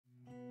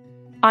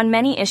On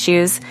many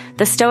issues,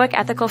 the Stoic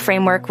ethical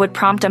framework would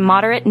prompt a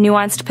moderate,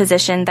 nuanced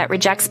position that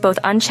rejects both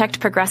unchecked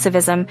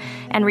progressivism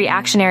and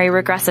reactionary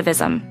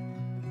regressivism.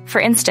 For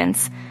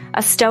instance,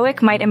 a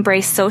Stoic might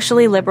embrace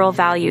socially liberal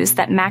values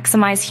that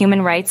maximize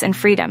human rights and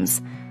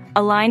freedoms,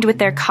 aligned with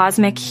their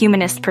cosmic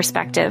humanist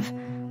perspective,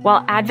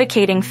 while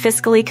advocating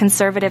fiscally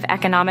conservative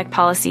economic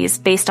policies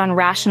based on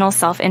rational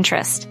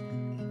self-interest.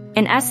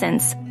 In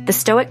essence, the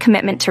Stoic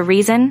commitment to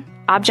reason,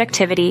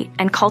 objectivity,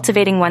 and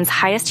cultivating one's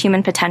highest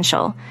human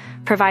potential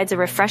provides a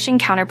refreshing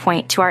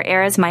counterpoint to our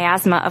era's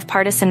miasma of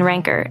partisan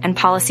rancor and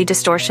policy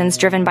distortions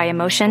driven by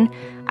emotion,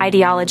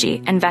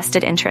 ideology, and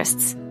vested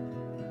interests.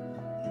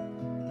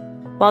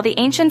 While the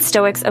ancient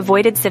Stoics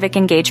avoided civic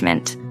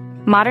engagement,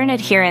 modern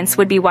adherents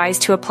would be wise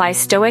to apply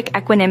Stoic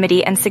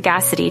equanimity and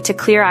sagacity to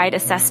clear-eyed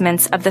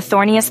assessments of the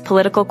thorniest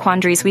political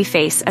quandaries we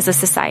face as a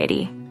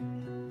society.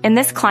 In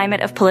this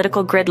climate of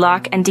political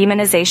gridlock and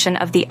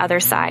demonization of the other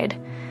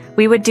side,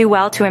 we would do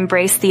well to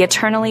embrace the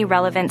eternally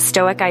relevant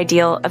Stoic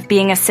ideal of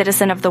being a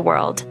citizen of the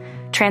world,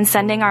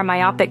 transcending our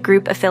myopic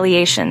group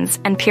affiliations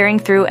and peering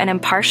through an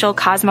impartial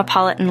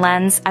cosmopolitan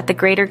lens at the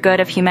greater good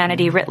of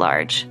humanity writ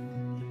large.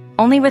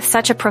 Only with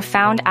such a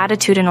profound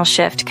attitudinal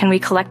shift can we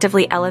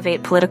collectively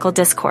elevate political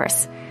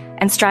discourse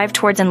and strive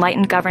towards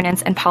enlightened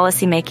governance and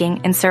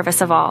policymaking in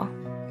service of all.